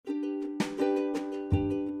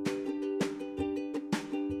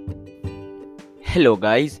Hello,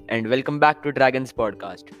 guys, and welcome back to Dragon's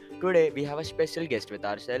podcast. Today, we have a special guest with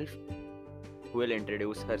ourselves who will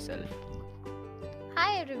introduce herself.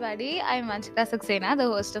 Hi everybody, I'm Anshika Saxena, the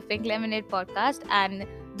host of Pink Lemonade podcast and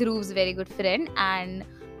Dhruv's very good friend, and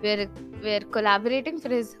we're collaborating for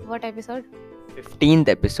his what episode? 15th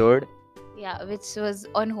episode. Yeah, which was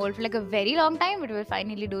on hold for like a very long time, but we're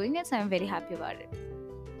finally doing it, so I'm very happy about it.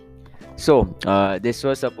 So, this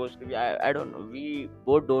was supposed to be, I don't know, we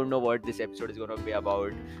both don't know what this episode is going to be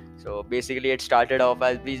about. So, basically, it started off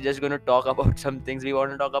as we're just going to talk about some things we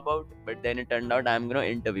want to talk about, but then it turned out I'm going to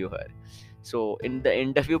interview her. So, in the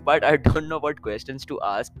interview part, I don't know what questions to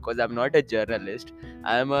ask because I'm not a journalist.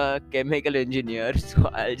 I'm a chemical engineer,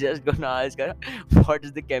 so I'll just gonna ask her what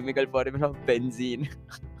is the chemical formula of benzene.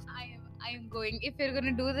 I am going. If you're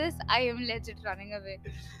gonna do this, I am legit running away.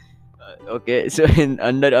 Okay, so in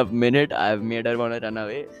under a minute, I've made her wanna run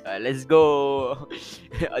away. Let's go!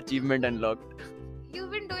 Achievement unlocked. You've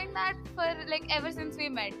been doing that for like ever since we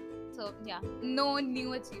met, so yeah, no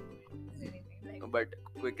new achievements or anything like. But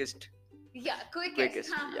quickest, Yeah, quickest.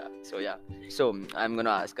 yeah. So I'm gonna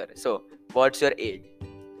ask her. So, what's your age?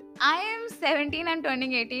 I am 17 and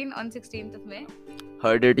turning 18 on 16th of May.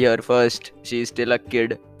 Heard it here first. She's still a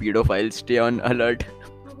kid. Pedophile, stay on alert.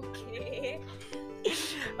 Okay.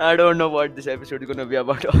 I don't know what this episode is gonna be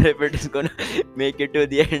about, or if it is gonna make it to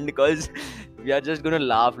the end, because we are just gonna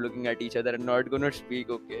laugh looking at each other and not gonna speak.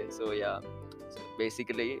 Okay, so yeah. So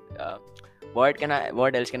basically, what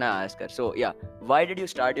else can I ask her? So yeah, why did you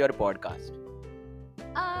start your podcast?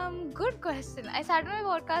 Good question. I started my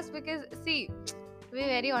podcast because, see, to be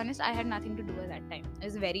very honest, I had nothing to do at that time. I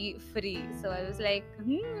was very free, so I was like,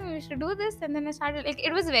 we should do this, and then I started. Like,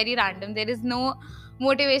 it was very random. There is no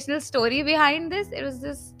motivational story behind this. It was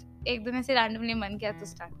just एकदम ऐसे randomly मन किया तो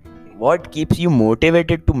start. What keeps you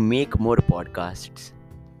motivated to make more podcasts?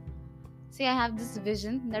 See, I have this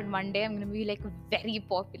vision that one day I'm gonna be like very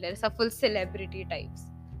popular, a full celebrity types.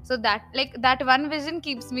 So that one vision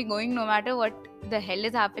keeps me going no matter what the hell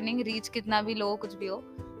is happening, reach kitna bhi low, kuch bhi ho.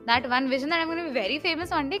 That one vision that I'm gonna be very famous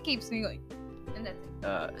one day keeps me going. And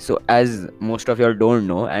that's it. So as most of y'all don't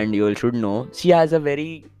know, and you all should know, she has a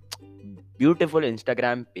very beautiful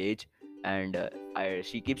Instagram page, and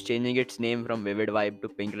she keeps changing its name from Vivid Vibe to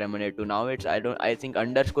Pink Lemonade to now it's I think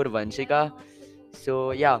underscore Vanshika.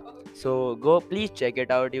 So yeah, so go please check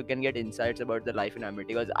it out. You can get insights about the life in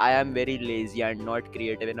Amity because I am very lazy and not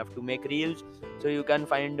creative enough to make reels. So you can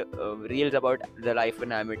find reels about the life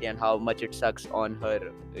in Amity and how much it sucks on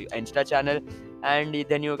her Insta channel, and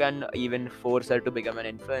then you can even force her to become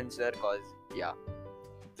an influencer because yeah,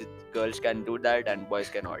 the girls can do that and boys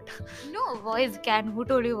cannot. No, boys can. Who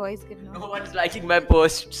told you boys cannot? No one's liking my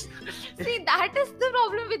posts. See, that is the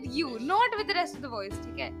problem with you, not with the rest of the boys.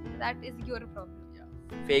 Okay? That is your problem.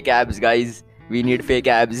 Fake abs, guys. We need fake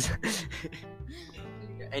abs.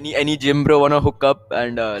 any gym bro wanna hook up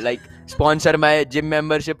and like sponsor my gym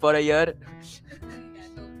membership for a year?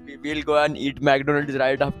 We'll go and eat McDonald's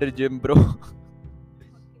right after gym, bro.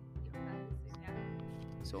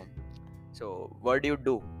 So what do you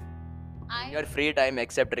do in your free time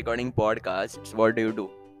except recording podcasts? What do you do?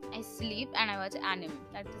 I sleep and I watch anime.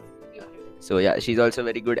 That is beautiful. So yeah, she's also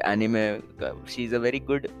very good anime. She's a very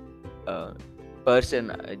good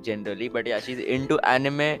person generally, but yeah, she's into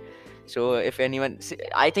anime. So if anyone,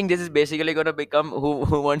 I think this is basically gonna become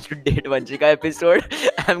who wants to date Vanshika episode.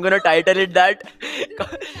 I'm gonna title it that.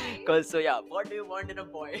 Cause so yeah, what do you want in a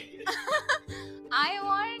boy? I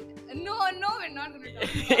want no, we're not gonna talk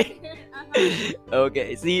about it.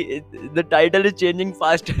 Okay, see, the title is changing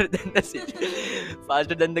faster than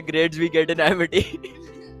faster than the grades we get in Amity.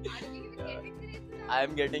 I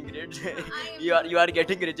am getting grades. You are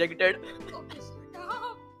getting rejected.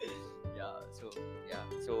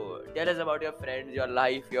 So tell us about your friends, your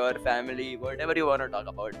life, your family, whatever you want to talk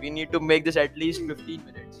about. We need to make this at least 15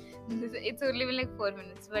 minutes. It's only been like 4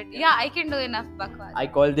 minutes, but yeah, I can do enough bakwas. I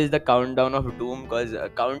call this the countdown of doom because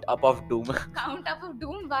count up of doom. Count up of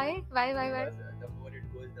doom? Why? Because, the more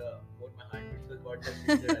it goes, the more my heart beats. Was what the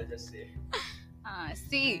future I'll just say.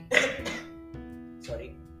 See.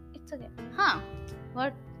 Sorry. It's okay. Huh?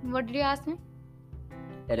 What did you ask me?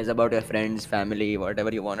 Tell us about your friends, family,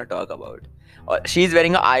 whatever you want to talk about. She's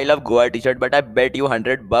wearing a I Love Goa t-shirt, but I bet you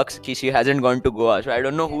 $100 she hasn't gone to Goa. So I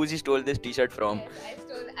don't know who she stole this t-shirt from.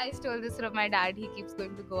 Yes, I stole this from my dad. He keeps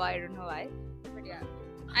going to Goa. I don't know why. But yeah.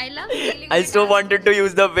 I love stealing. I so wanted to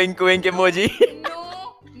use the wink emoji.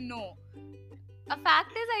 No. A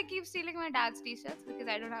fact is I keep stealing my dad's t-shirts because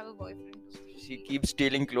I don't have a boyfriend. She keeps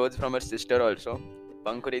stealing clothes from her sister also.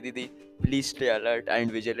 Pankure Didi, please stay alert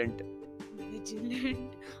and vigilant.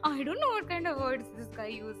 Vigilant. I don't know what kind of words this guy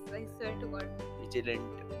uses. I swear to God.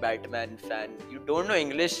 Vigilant Batman fan. You don't know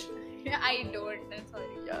English? I don't. I'm sorry.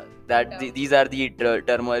 Yeah, But, these are the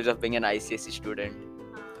turmoils of being an ICSE student.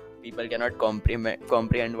 People cannot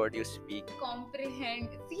comprehend what you speak. Comprehend.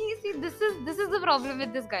 See, this is the problem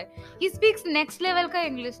with this guy. He speaks next level ka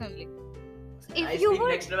English only. If I you speak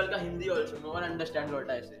would, next level ka Hindi also. No one understands what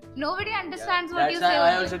I say. nobody understands Yeah, what you that's say. why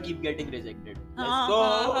I only. also keep getting rejected. Ah, Let's go.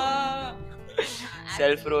 ah, ah.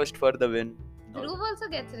 Self roast for the win. Dhruv also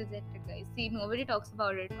gets rejected, guys. See, nobody talks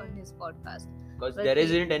about it on his podcast. Because But there see-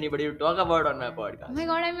 isn't anybody to talk about on my Oh podcast. my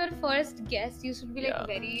God, I'm your first guest. You should be like Yeah.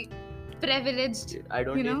 very privileged. I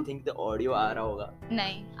don't You even know? think the audio aa raha hoga.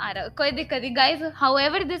 नहीं आ रहा कोई दिक्कत नहीं guys.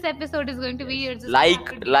 However this episode is going to be, you're just gonna Like,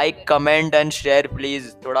 have to deal with it. comment and share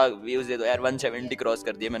please. थोड़ा views दे दो यार. 170 cross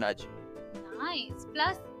कर दिए मैंने आज. Nice.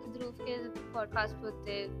 Plus ध्रुव के podcast पे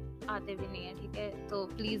उतने आते भी नहीं है, ठीक है? तो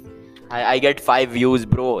please. I get 5 views,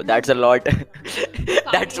 bro. That's a lot.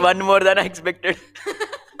 That's one more than I expected.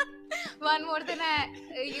 One more than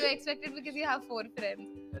you expected because you have 4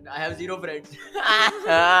 friends. I have 0 friends.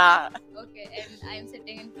 Okay, and I'm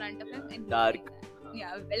sitting in front of him. And Dark.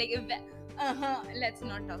 Yeah, like let's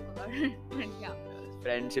not talk about it. But yeah.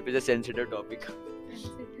 Friendship is a sensitive topic.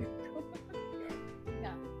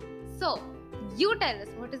 Yeah. So, you tell us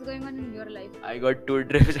what is going on in your life. I got 2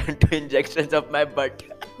 drips and 2 injections up my butt.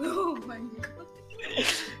 Oh my God.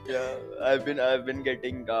 Yeah, I've been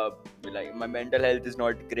getting like my mental health is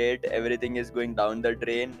not great. Everything is going down the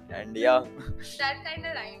drain, and yeah. That kind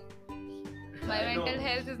of rhyme. My I know. mental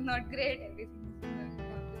health is not great. Everything is going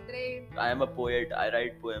down the drain. I am a poet. I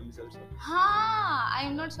write poems also.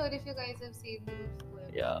 I'm not sure if you guys have seen Dhru's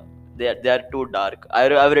poem. Yeah, they are too dark.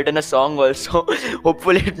 I've written a song also.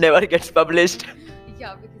 Hopefully, it never gets published.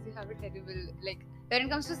 Yeah, because you have a terrible, like, when it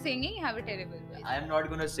comes to singing, you have a terrible voice. I am not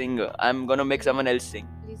gonna sing. I'm gonna make someone else sing.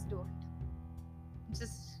 Please don't.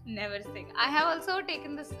 Just never sing. I have also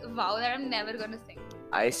taken this vow that I'm never gonna sing.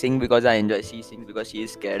 I sing because I enjoy. She sings because she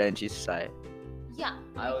is scared and she's shy. Yeah.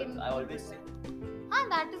 I always sing.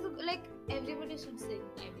 That is like everybody should sing,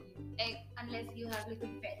 I believe. Like, unless you have like a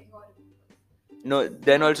very horrible voice. No,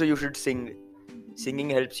 then also you should sing. Singing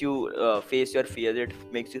helps you face your fears. It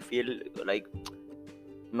makes you feel like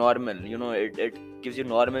normal. You know, it gives you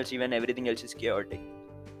normalcy when everything else is chaotic.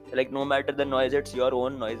 Like no matter the noise, it's your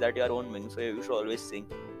own noise that you are owning. So you should always sing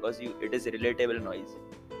because it is relatable noise.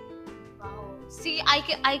 Wow. See,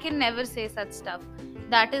 I can never say such stuff.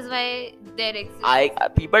 That is why there exists.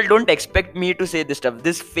 People don't expect me to say this stuff.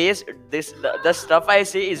 The stuff I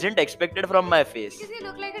say isn't expected from my face. Because you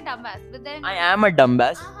look like a dumbass, but then I am a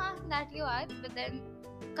dumbass. that you are, but then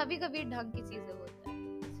कभी-कभी ढंग की चीजें होता है.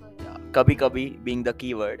 So yeah. Kabhi kabhi being the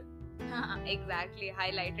keyword. Exactly,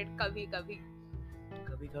 highlighted कभी-कभी.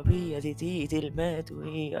 कभी कभी अदिति दिल में तू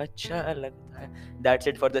ही अच्छा लगता है.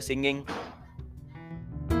 That's it for the singing.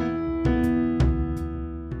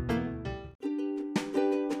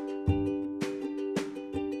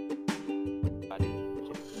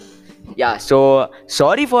 Yeah, so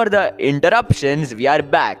sorry for the interruptions. We are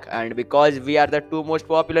back, and because we are the 2 most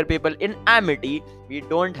popular people in Amity, we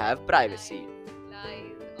don't have privacy.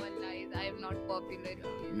 Lies, all lies. I am not popular.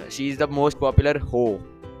 She is the most popular hoe.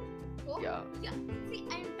 Oh, Yeah. See,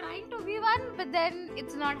 I'm trying to be one, but then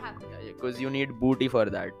it's not happening. Because you need booty for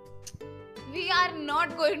that. We are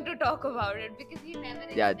not going to talk about it because he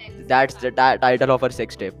never. Yeah, extends that's to the that. title of her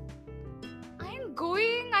sex tape. I'm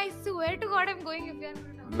going. I swear to God, I'm going. If you are going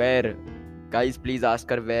to talk. Where? Guys, please ask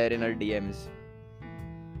her where in her DMs.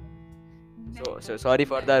 So sorry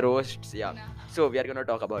for the roasts. Yeah. No. So we are gonna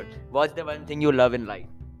talk about what's the one thing you love in life.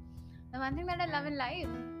 The one thing that I love in life,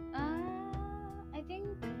 I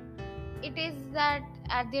think it is that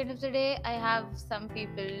at the end of the day, I have some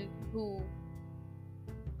people who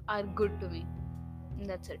are good to me. And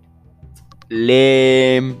that's it.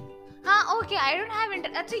 Lame. Okay, I don't have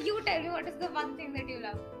Achha, you tell me what is the one thing that you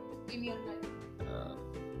love in your life?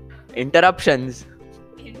 Interruptions.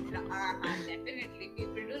 Definitely,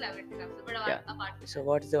 people do love interruptions. But Yeah. apart from So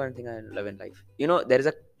what's the one thing I love in life? You know, there is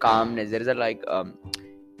a calmness. There is a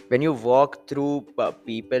when you walk through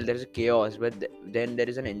people, there is a chaos, but then there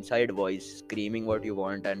is an inside voice screaming what you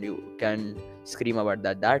want, and you can scream about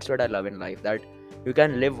that. That's what I love in life. That you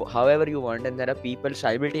can live however you want, and there are people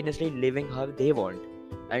simultaneously living how they want.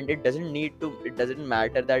 And it doesn't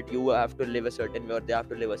matter that you have to live a certain way or they have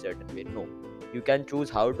to live a certain way. No, you can choose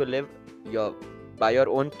how to live by your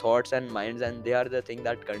own thoughts and minds, and they are the thing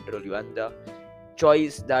that control you, and the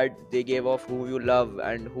choice that they gave of who you love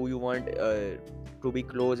and who you want to be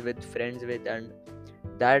close with, friends with, and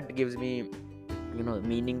that gives me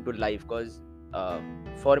meaning to life, because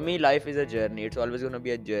For me, life is a journey. It's always going to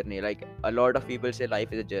be a journey. Like a lot of people say life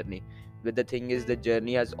is a journey, but the thing is the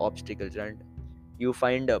journey has obstacles, and you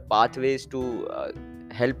find pathways to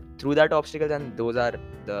help through that obstacles, and those are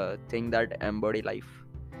the thing that embody life.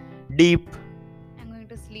 Deep. I'm going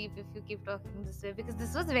to sleep if you keep talking this way because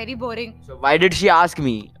this was very boring. So why did she ask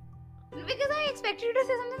me? Because I expected you to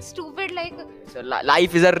say something stupid like. So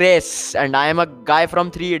life is a race, and I am a guy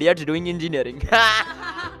from Three Idiots doing engineering.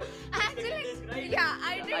 Actually, yeah,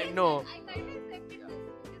 I did. I know. I kind of expected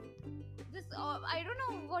this. I don't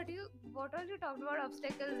know what all you talked about,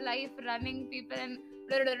 obstacles, life, running, people, and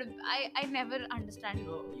blah, blah, blah. I never understand.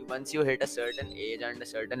 Once you hit a certain age and a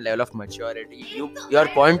certain level of maturity, your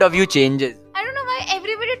point of view changes. I don't know why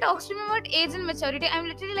everybody talks to me about age and maturity. I'm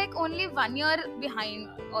literally like only 1 year behind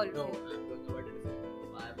all of No, you. I'm talking about it.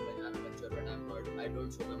 I'm mature, but I'm not. I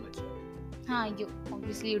don't show my maturity. You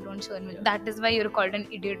obviously you don't show me. That is why you're called an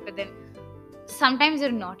idiot. But then sometimes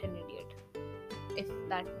you're not an idiot, if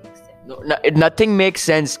that makes sense. No, nothing makes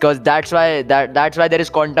sense because that's why there is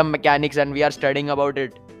quantum mechanics and we are studying about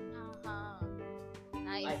it.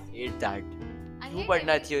 Nice. I hate that. I You hate but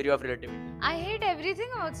not everything. theory of relativity. I hate everything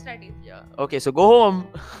about studies. Yeah. Okay, so go home.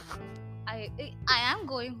 I am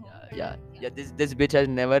going home. Yeah. This bitch has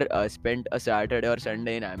never spent a Saturday or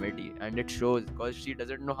Sunday in Amity, and it shows because she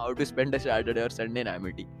doesn't know how to spend a Saturday or Sunday in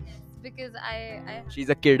Amity. Yes, because She's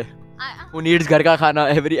a kid I who needs ghar ka khana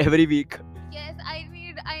every week. yes, I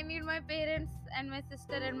need my parents and my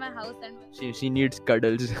sister and my house and She needs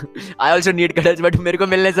cuddles. I also need cuddles, but मेरे को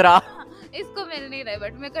मिलने से रहा. इसको मिल नहीं रहा है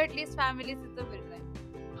but मेरे को एटलीस्ट फैमिली से तो मिल रहा है.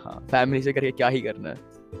 हाँ, फैमिली से करके क्या ही करना है.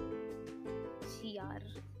 यार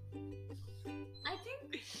I think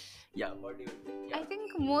Yeah, what do you think? I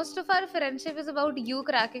think most of our friendship is about you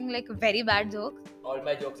cracking like very bad jokes. All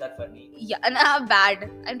my jokes are funny. Yeah, bad.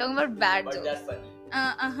 I'm talking about bad But jokes. they're funny.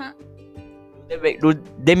 Uh-huh. Do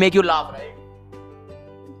they make you laugh, right?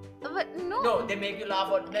 But no. No, they make you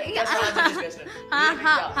laugh. Or Yeah. just answer this question.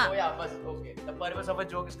 Ha. Oh yeah, but okay. The purpose of a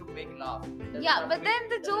joke is to make you laugh. It doesn't Yeah, have but to then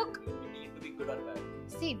the it doesn't joke- need to be good or bad.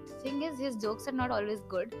 See, the thing is, his jokes are not always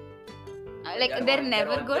good. They're They're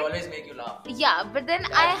never They good. always make you laugh. Yeah, but then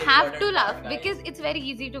That's I the have to important laugh part, guys. because it's very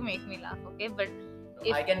easy to make me laugh. Okay, but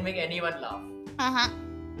if I can make anyone laugh.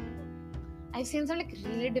 I've seen some like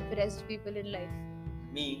really depressed people in life.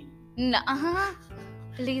 Me. Nah,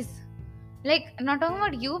 please. Like, not talking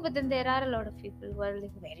about you, but then there are a lot of people who are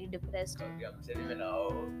like very depressed. Okay, I'm saying it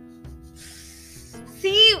now.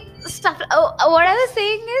 See, stuff. What I was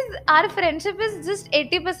saying is, our friendship is just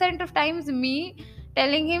 80% of times me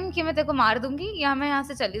telling him कि मैं तेरे को मार दूंगी या मैं यहाँ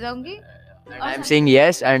से चली जाऊंगी. And I'm saying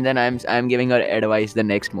yes, and then I'm giving her advice the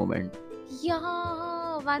next moment.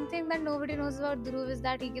 Yeah, one thing that nobody knows about Dhruv is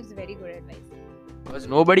that he gives very good advice. Because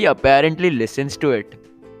nobody apparently listens to it.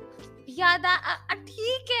 Yeah, that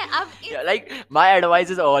ठीक है. अब Yeah, like my advice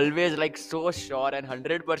is always like so sure and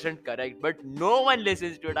 100% correct, but no one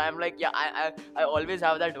listens to it. I'm like, yeah, I always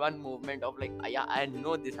have that one movement of like, yeah, I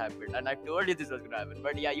know this happened and I told you this was gonna happen,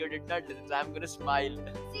 but yeah, you did not listen, so I'm gonna smile.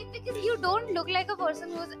 see, because you don't look like a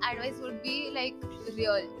person whose advice would be like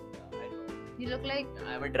real. Yeah, I know. You look like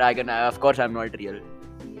I'm a dragon. Of course, I'm not real.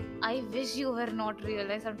 I wish you were not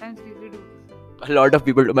real. I sometimes really do. A lot of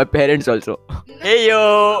people do. My parents also. Hey yo.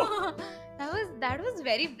 that was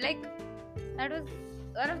very like that was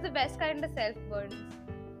one of the best kind of self burns,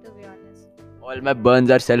 to be honest. All my burns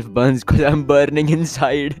are self burns because I'm burning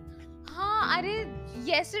inside.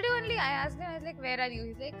 Yesterday only I asked him, I was like, where are you?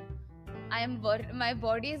 He's like, I am my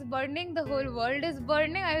body is burning, the whole world is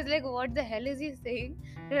burning. I was like, what the hell is he saying?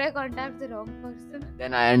 Did I contact the wrong person?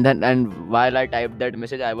 Then and while I typed that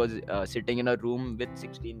message, I was sitting in a room with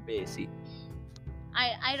 16 AC.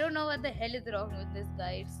 I don't know what the hell is wrong with this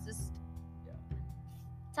guy. It's just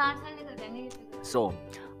So,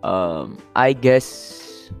 I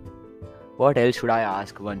guess what else should I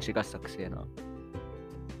ask Vanshika Saxena?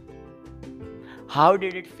 How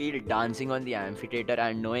did it feel dancing on the amphitheater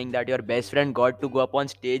and knowing that your best friend got to go up on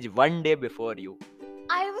stage one day before you?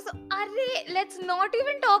 Let's not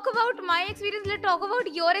even talk about my experience. Let's talk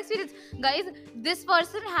about your experience. Guys, this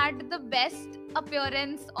person had the best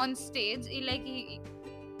appearance on stage. He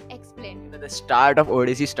explained. The start of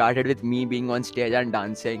Odyssey started with me being on stage and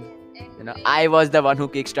dancing. I was the one who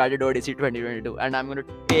kickstarted Odyssey 2022, and I'm going to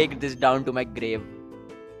take this down to my grave.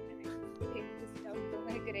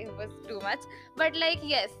 Was too much, but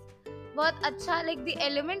yes, बहुत अच्छा. Like the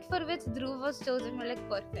element for which Dhruv was chosen were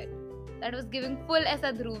perfect. That was giving full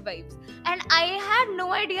ऐसा Dhruv vibes, and I had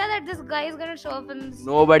no idea that this guy is gonna show up in this.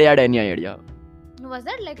 Nobody had any idea. Was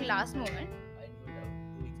that last moment? I knew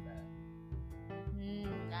that 2 weeks back.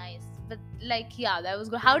 Nice, but yeah, that was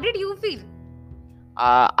good. How did you feel?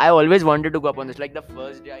 I always wanted to go up on this. Like the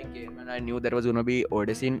first day I came and I knew there was gonna be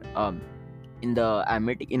Odyssey in the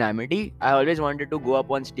Amity. I always wanted to go up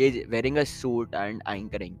on stage wearing a suit and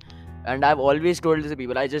anchoring. And I've always told this to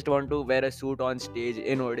people, I just want to wear a suit on stage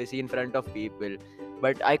in Odyssey in front of people.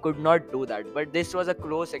 But I could not do that. But this was a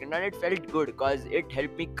close second and it felt good because it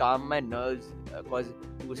helped me calm my nerves. Because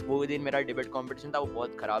वो दिन मेरा debate competition था वो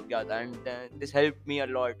बहुत खराब गया था and this helped me a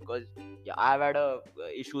lot because yeah, I've had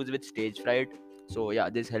issues with stage fright. So yeah,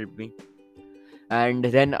 this helped me. And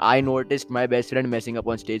then I noticed my best friend messing up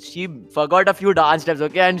on stage. She forgot a few dance steps,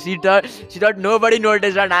 okay, and she thought nobody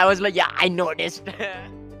noticed, and I was like, yeah, I noticed.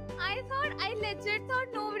 I legit thought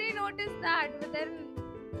nobody noticed that, but then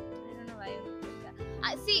I don't know why you noticed that.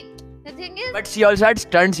 I see. The thing is, But she also had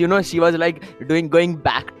stunts, you know. She was like going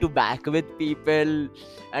back to back with people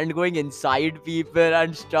and going inside people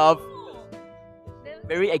and stuff. there was-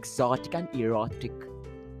 Very exotic and erotic.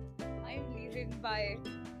 I'm leaving by.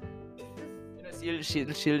 You know,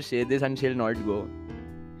 she'll say this and she'll not go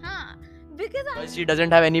Huh? Because she doesn't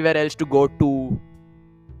have anywhere else to go to.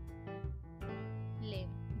 lame.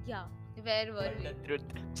 Yeah. Where were we? The truth.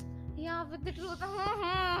 Yeah, with the truth.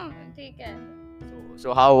 Take care.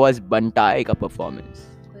 So how was Bantai ka performance?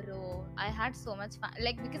 Bro, I had so much fun.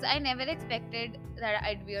 Like, because I never expected that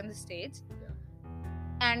I'd be on the stage.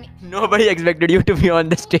 And Nobody expected you to be on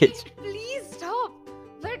the stage. please stop.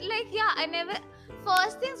 But like, yeah, I never.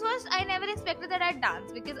 First things first, I never expected that I'd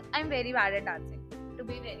dance because I'm very bad at dancing. To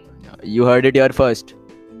be very honest. You heard it here first.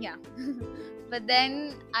 Yeah. But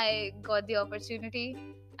then I got the opportunity.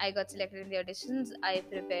 I got selected in the auditions. I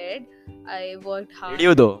prepared. I worked hard. Did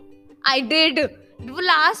you though? I did. The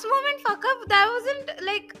last moment fuck up. That wasn't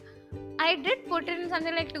like. I did put in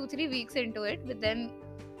something like 2-3 weeks into it, but then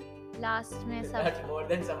last mein sab. That's more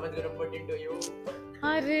than someone's gonna put into you.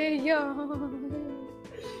 Arey yaar.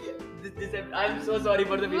 I'm so sorry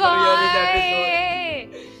for the people who hear this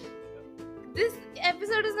episode. Why? This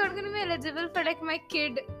episode is not going to be eligible for like my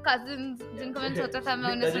kid cousins जिनको मैंने सोचा था मैं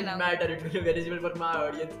It उन्हें doesn't सुनाऊं. matter. It will be eligible for my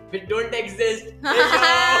audience. We don't exist.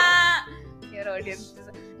 Your audience.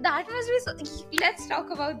 That must be so. Let's talk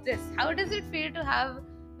about this. How does it feel to have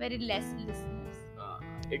very less listeners?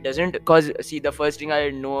 It doesn't, because see, the first thing I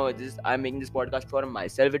know is I'm making this podcast for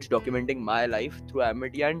myself. It's documenting my life through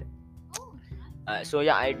Amity, and so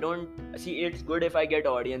yeah, I don't see. It's good if I get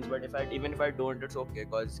audience, but even if I don't, it's okay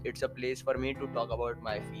because it's a place for me to talk about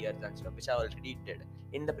my fears and stuff, which I already did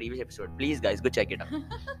in the previous episode. Please, guys, go check it out.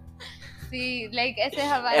 See, like ऐसे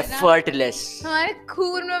हमारे ना Effortless. हमारे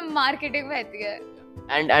खून में marketing बहती है.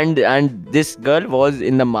 And this girl was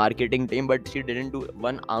in the marketing team, but she didn't do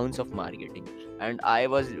 1 ounce of marketing. And I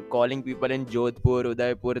was calling people in Jodhpur,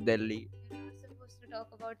 Udaipur, Delhi. You're not supposed to talk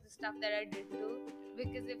about the stuff that I did do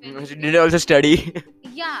because if She anything- did also study.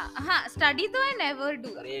 yeah, study though I never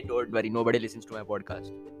do. Arey, don't worry, nobody listens to my podcast.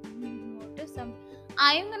 Notice some.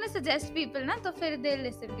 I'm gonna suggest people na, तो फिर they'll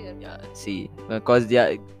listen to your. Yeah, see, because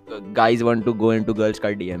guys want to go into girls'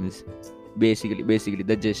 car DMs. Basically,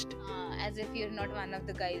 the gist. As if you're not one of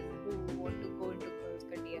the guys who want to go into girls'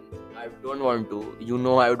 ka DMs. I don't want to. You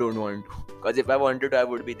know I don't want to. Because if I wanted to, I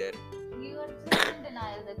would be there. You are just in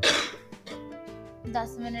denial. That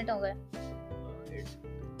 10 minutes हो गए. It's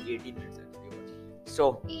 18 minutes. So,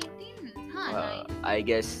 18 minutes. हाँ, nice. I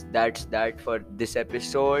guess that's that for this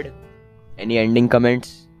episode. Any ending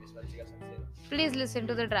comments? Please listen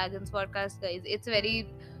to the Dragons podcast, guys.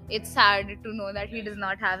 It's sad to know that he does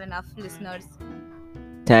not have enough listeners.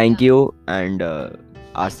 Thank you and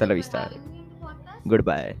hasta la Thank you for vista. having me in the podcast.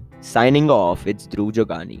 Goodbye. Signing off. It's Dhruv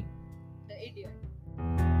Jogani.